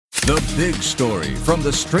The Big Story from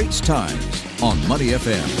the Straits Times on Money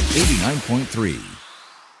FM 89.3.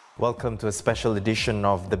 Welcome to a special edition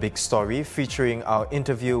of The Big Story featuring our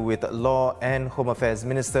interview with Law and Home Affairs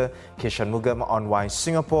Minister K. Shanmugam on why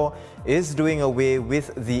Singapore is doing away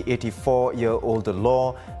with the 84-year-old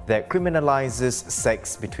law that criminalizes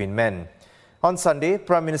sex between men. On Sunday,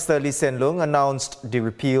 Prime Minister Lee Hsien Loong announced the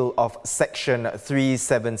repeal of Section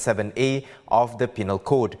 377A of the Penal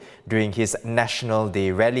Code during his National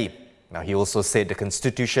Day rally. Now, he also said the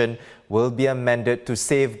Constitution will be amended to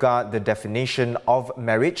safeguard the definition of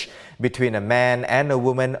marriage between a man and a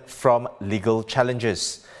woman from legal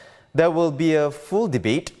challenges. There will be a full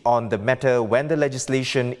debate on the matter when the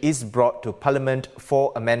legislation is brought to Parliament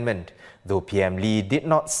for amendment, though PM Lee did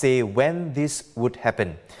not say when this would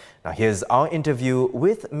happen. Now, here's our interview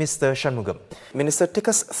with Mr. Shanmugam. Minister, take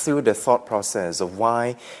us through the thought process of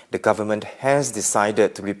why the government has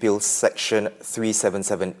decided to repeal Section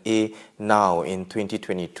 377A now in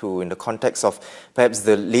 2022 in the context of perhaps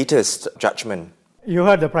the latest judgment. You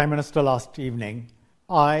heard the Prime Minister last evening.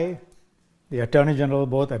 I, the Attorney General,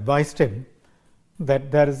 both advised him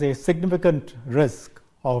that there is a significant risk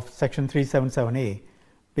of Section 377A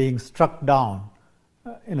being struck down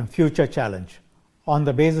in a future challenge on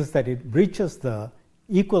the basis that it breaches the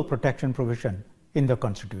equal protection in the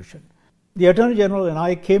Constitution. The Attorney General and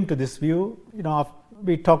I came to this view,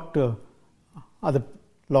 we talked to other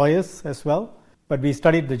lawyers as well, but we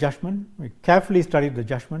studied the judgment, we carefully studied the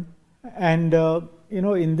judgment, and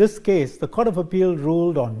in this case, the Court of Appeal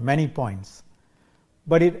ruled on many points,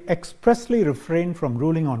 but it expressly refrained from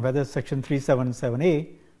ruling on whether Section 377A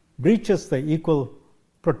breaches the equal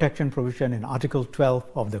protection provision in Article 12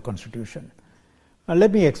 of the Constitution.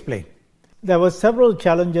 Let me explain. There were several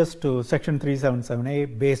challenges to Section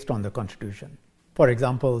 377A based on the Constitution. For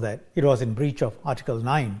example, that it was in breach of Article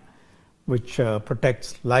 9, which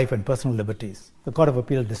protects life and personal liberties. The Court of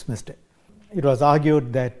Appeal dismissed it. It was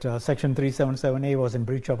argued that Section 377A was in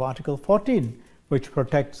breach of Article 14, which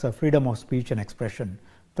protects freedom of speech and expression.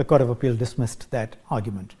 The Court of Appeal dismissed that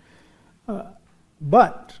argument.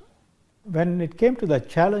 But when it came to the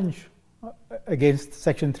challenge against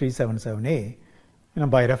Section 377A,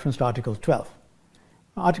 by reference to Article 12.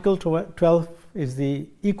 Article 12 is the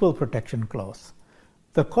Equal Protection Clause.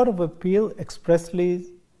 The Court of Appeal expressly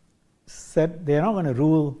said they are not going to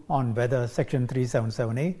rule on whether Section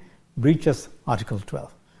 377A breaches Article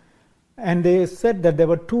 12. And they said that there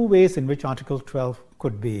were two ways in which Article 12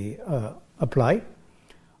 could be applied.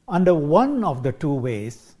 Under one of the two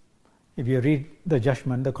ways, if you read the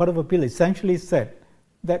judgment, the Court of Appeal essentially said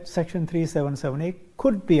that Section 377A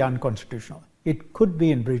could be unconstitutional. It could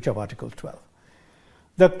be in breach of Article 12.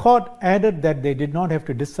 The court added that they did not have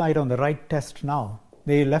to decide on the right test now.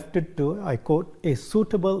 They left it to, I quote, a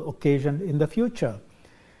suitable occasion in the future,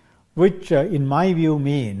 which in my view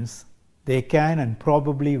means they can and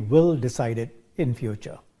probably will decide it in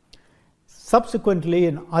future. Subsequently,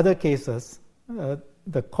 in other cases,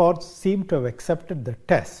 the courts seem to have accepted the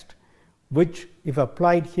test, which, if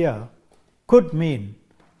applied here, could mean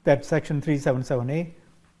that Section 377A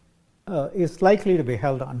is likely to be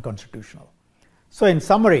held unconstitutional. So in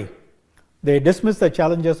summary, they dismissed the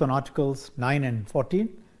challenges on Articles 9 and 14,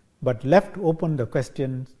 but left open the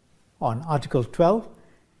questions on Article 12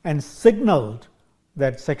 and signaled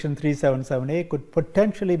that Section 377A could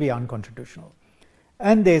potentially be unconstitutional.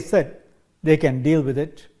 And they said they can deal with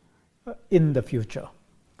it in the future.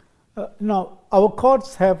 Now, our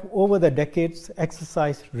courts have over the decades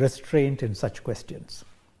exercised restraint in such questions,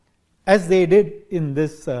 as they did in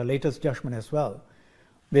this latest judgment as well.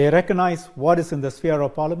 They recognize what is in the sphere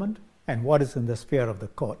of Parliament and what is in the sphere of the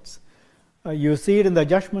courts. You see it in the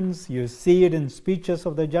judgments, you see it in speeches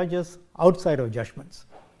of the judges outside of judgments.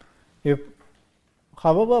 If,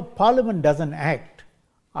 however, Parliament doesn't act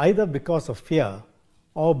either because of fear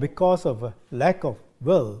or because of a lack of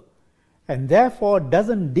will, and therefore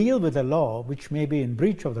doesn't deal with a law which may be in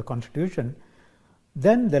breach of the Constitution,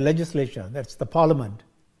 then the legislature, that's the Parliament,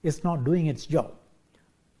 is not doing its job.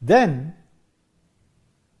 Then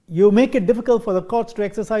you make it difficult for the courts to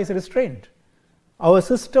exercise restraint. Our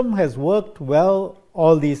system has worked well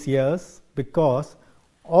all these years because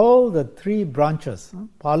all the three branches,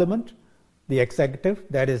 Parliament, the executive,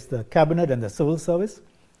 that is the cabinet and the civil service,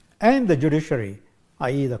 and the judiciary,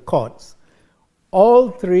 i.e. the courts, all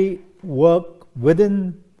three work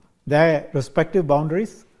within their respective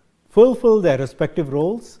boundaries, fulfill their respective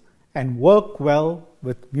roles, and work well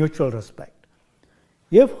with mutual respect.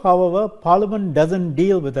 If, however, Parliament doesn't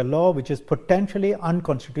deal with a law which is potentially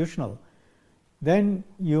unconstitutional, then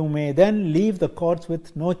you may then leave the courts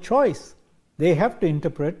with no choice. They have to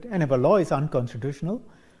interpret, and if a law is unconstitutional,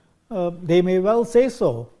 they may well say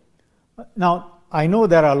so. Now, I know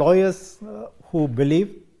there are lawyers who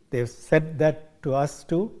believe, they've said that to us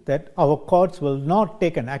too, that our courts will not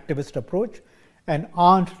take an activist approach and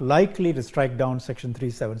aren't likely to strike down Section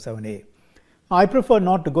 377A. I prefer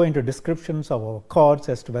not to go into descriptions of our courts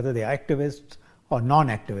as to whether they are activists or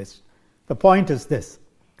non-activists. The point is this: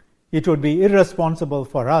 it would be irresponsible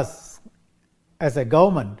for us as a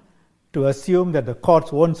government to assume that the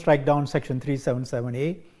courts won't strike down Section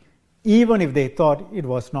 377A, even if they thought it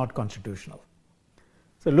was not constitutional.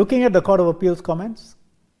 So looking at the Court of Appeal's comments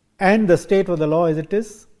and the state of the law as it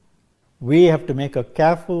is, we have to make a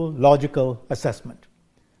careful, logical assessment.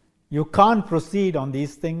 You can't proceed on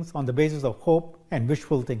these things on the basis of hope and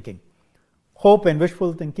wishful thinking. Hope and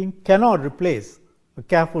wishful thinking cannot replace a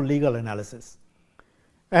careful legal analysis.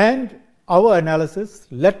 And our analysis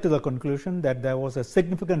led to the conclusion that there was a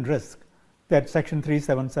significant risk that Section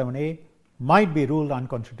 377A might be ruled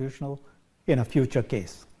unconstitutional in a future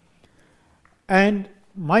case. And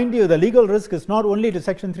mind you, the legal risk is not only to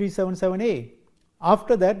Section 377A.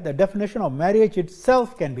 After that, the definition of marriage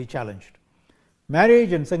itself can be challenged.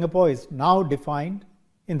 Marriage in Singapore is now defined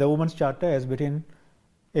in the Women's Charter as between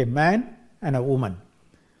a man and a woman.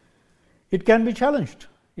 It can be challenged.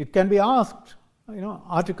 It can be asked,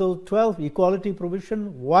 Article 12, equality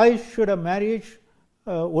provision, why should a marriage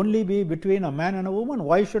only be between a man and a woman?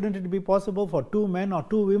 Why shouldn't it be possible for two men or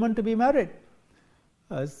two women to be married?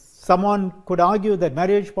 Someone could argue that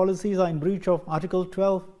marriage policies are in breach of Article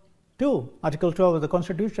 12 too, Article 12 of the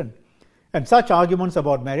Constitution. And such arguments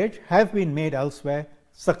about marriage have been made elsewhere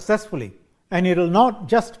successfully. And it will not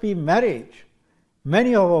just be marriage.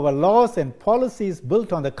 Many of our laws and policies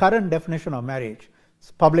built on the current definition of marriage,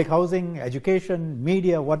 public housing, education,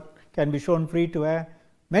 media, what can be shown free to air,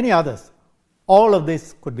 many others, all of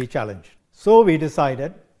this could be challenged. So we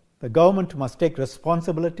decided the government must take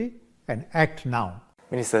responsibility and act now.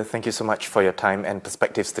 Minister, thank you so much for your time and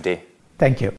perspectives today. Thank you.